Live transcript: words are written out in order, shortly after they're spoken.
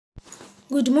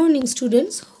Good morning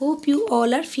students. Hope you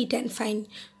all are fit and fine.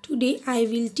 Today I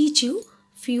will teach you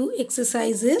few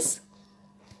exercises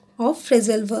of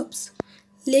phrasal verbs.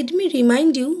 Let me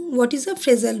remind you what is a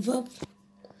phrasal verb.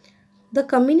 The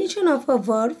combination of a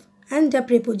verb and a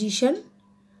preposition,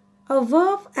 a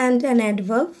verb and an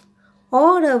adverb,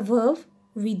 or a verb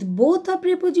with both a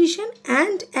preposition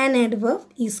and an adverb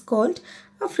is called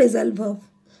a phrasal verb.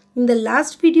 In the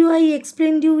last video I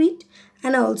explained you it,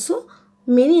 and also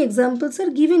many examples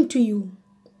are given to you.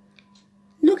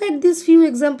 Look at these few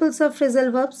examples of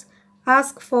phrasal verbs: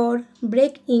 ask for,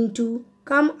 break into,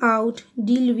 come out,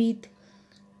 deal with,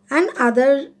 and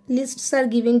other lists are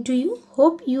given to you.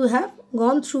 Hope you have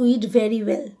gone through it very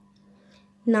well.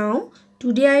 Now,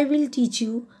 today I will teach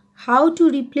you how to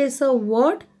replace a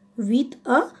word with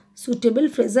a suitable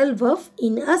phrasal verb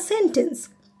in a sentence.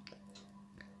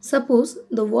 Suppose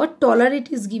the word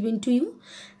tolerate is given to you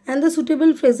and the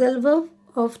suitable phrasal verb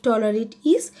of tolerate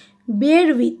is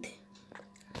bear with.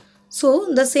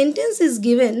 So the sentence is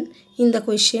given in the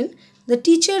question: the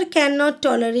teacher cannot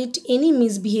tolerate any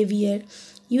misbehavior.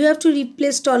 You have to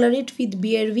replace tolerate with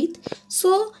bear with.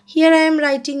 So here I am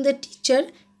writing the teacher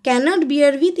cannot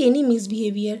bear with any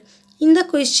misbehavior. In the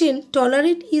question,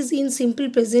 tolerate is in simple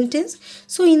present tense.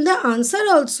 So in the answer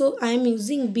also I am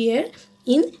using bear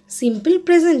in simple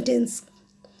present tense.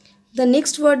 The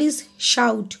next word is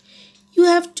shout. You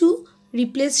have to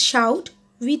replace shout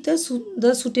with the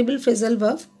suitable phrasal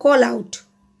verb call out.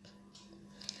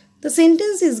 The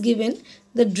sentence is given: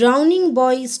 the drowning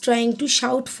boy is trying to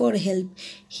shout for help.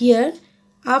 Here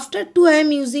after to I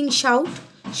am using shout.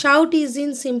 Shout is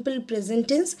in simple present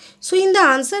tense. So in the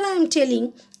answer I am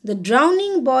telling the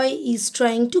drowning boy is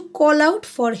trying to call out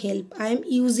for help. I am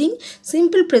using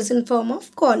simple present form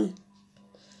of call.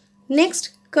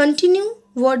 Next, continue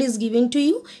word is given to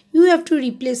you. You have to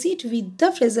replace it with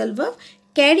the phrasal verb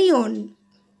carry on.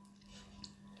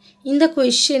 In the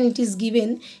question it is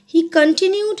given, he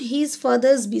continued his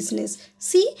father's business.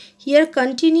 See, here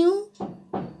continue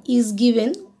is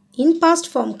given in past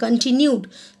form, continued.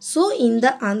 So in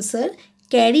the answer,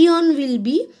 carry on will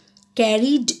be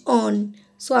carried on.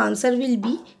 So answer will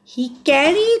be he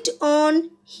carried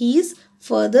on his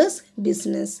father's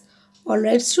business.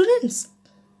 Alright students.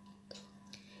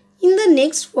 In the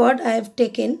next word I have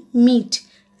taken meet,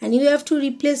 and you have to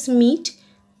replace meet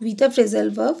with a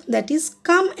phrasal verb that is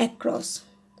come across.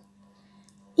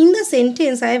 In the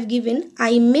sentence I have given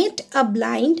I met a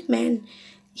blind man.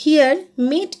 Here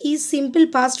met is simple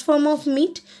past form of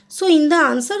meet. So in the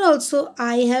answer also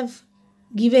I have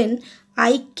given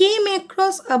I came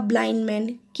across a blind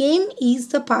man. Came is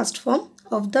the past form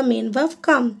of the main verb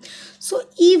come. So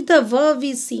if the verb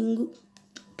is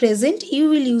present, you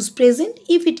will use present.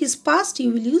 If it is past,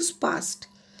 you will use past.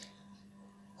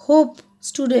 Hope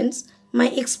students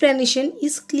my explanation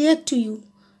is clear to you.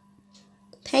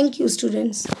 Thank you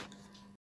students.